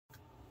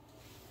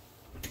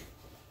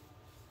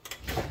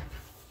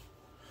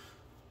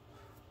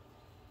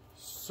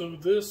So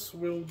this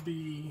will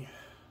be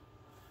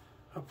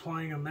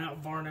applying a matte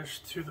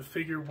varnish to the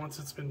figure once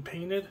it's been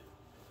painted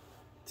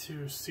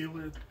to seal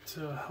it,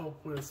 to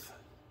help with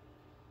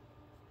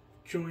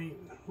joint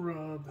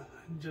rub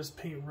and just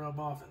paint rub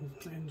off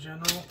in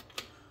general.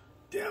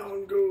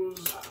 Down goes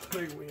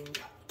Nightwing.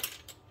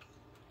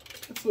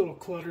 It's a little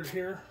cluttered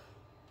here,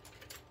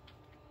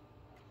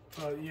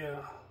 but yeah.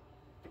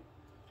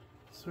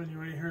 So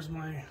anyway, here's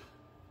my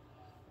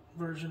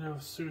version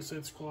of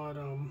Suicide Squad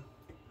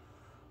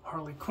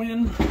Harley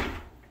Quinn.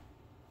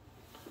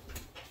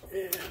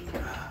 And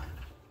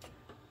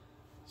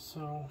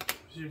so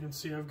as you can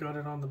see, I've got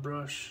it on the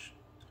brush.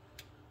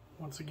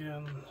 Once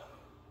again, you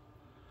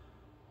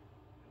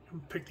can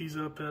pick these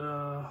up at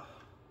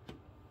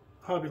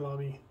Hobby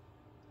Lobby.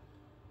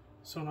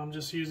 So I'm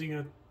just using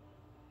a,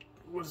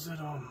 what is it,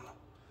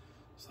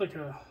 it's like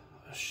a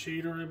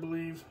shader, I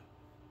believe.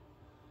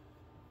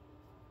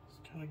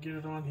 Just kind of get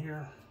it on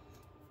here.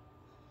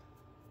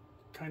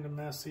 Kind of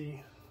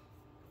messy.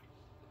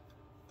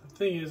 The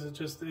thing is, it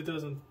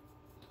doesn't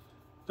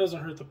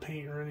hurt the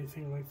paint or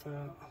anything like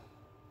that.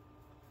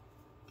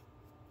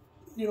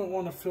 You don't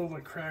want to fill the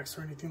cracks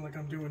or anything like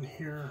I'm doing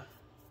here.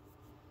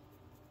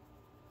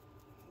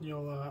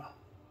 You'll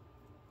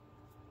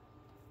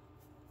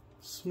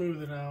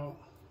smooth it out.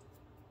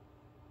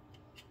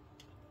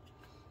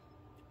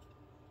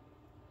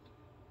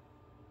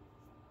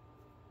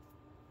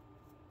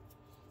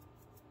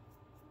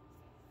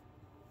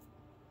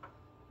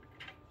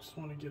 Just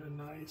want to get a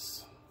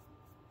nice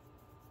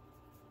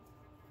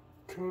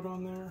coat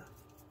on there.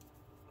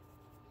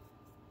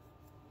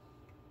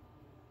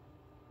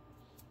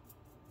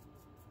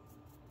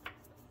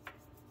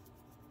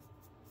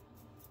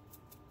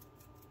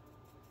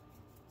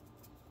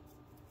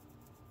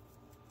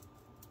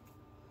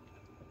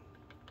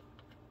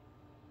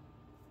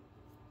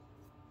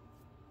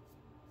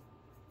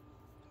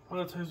 A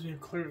lot of times when you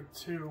clear it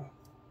too,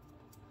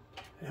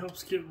 it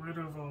helps get rid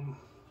of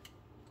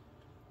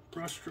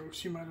brush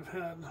strokes you might have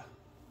had.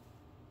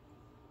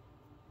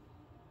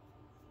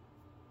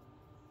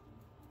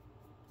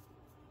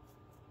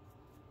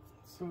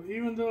 So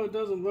even though it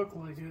doesn't look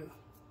like it,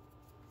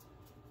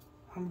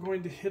 I'm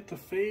going to hit the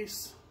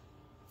face,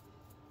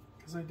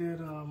 because I did,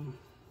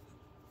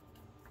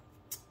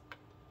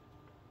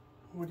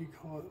 what do you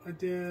call it? I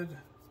did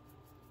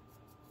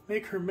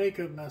make her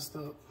makeup messed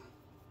up.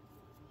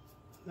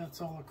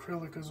 That's all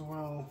acrylic as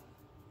well.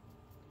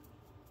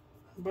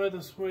 By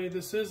this way,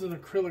 this is an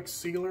acrylic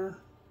sealer,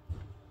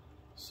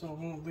 so it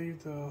won't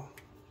leave the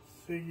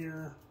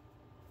figure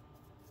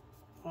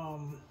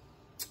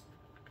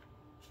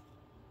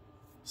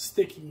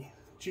sticky,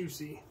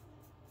 juicy.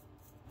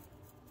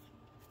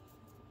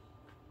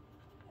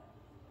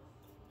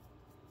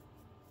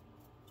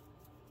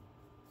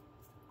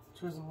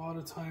 There's a lot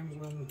of times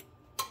when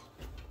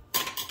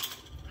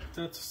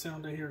that's a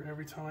sound I hear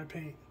every time I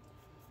paint.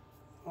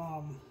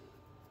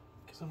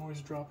 Because I'm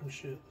always dropping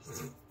shit.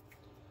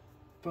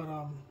 But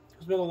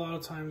there's been a lot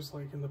of times,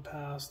 like in the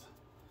past,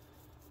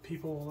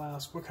 people will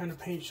ask, what kind of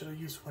paint should I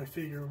use for my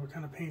figure? What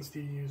kind of paints do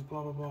you use?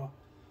 Blah, blah, blah.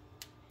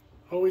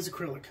 Always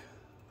acrylic.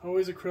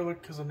 Always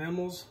acrylic, because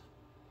enamels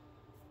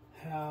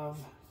have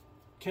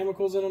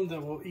chemicals in them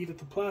that will eat at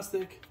the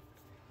plastic.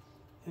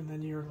 And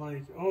then you're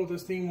like, oh,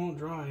 this thing won't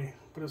dry.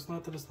 But it's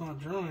not that it's not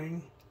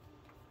drying.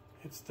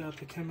 It's that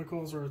the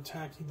chemicals are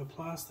attacking the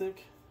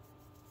plastic.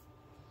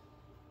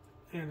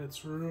 And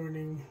it's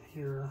ruining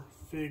your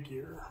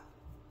figure.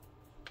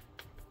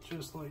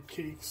 Just like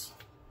cakes,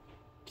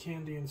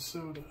 candy, and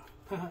soda.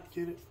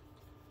 Get it?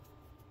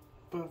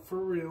 But for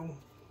real,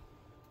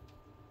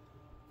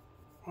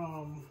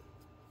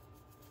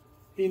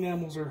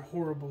 enamels are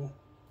horrible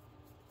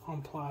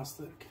on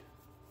plastic.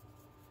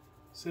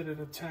 Said it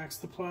attacks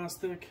the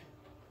plastic.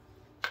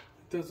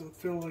 It doesn't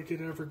feel like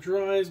it ever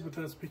dries, but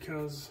that's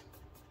because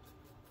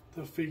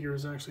the figure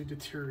is actually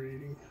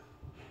deteriorating.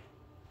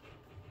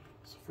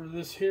 So for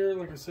this here,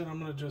 like I said, I'm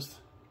going to just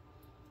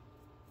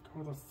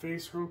go with the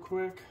face real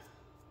quick.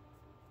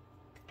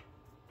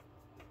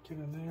 Get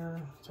in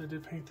there. So I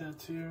did paint that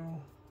too.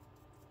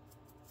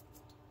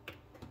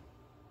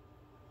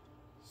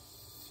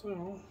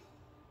 So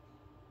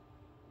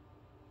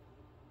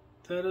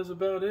that is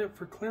about it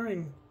for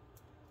clearing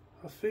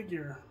a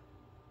figure.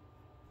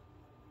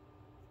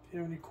 If you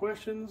have any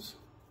questions,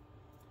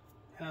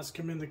 ask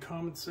them in the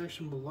comment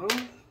section below.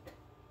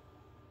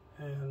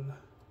 And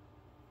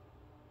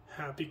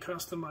happy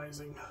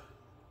customizing.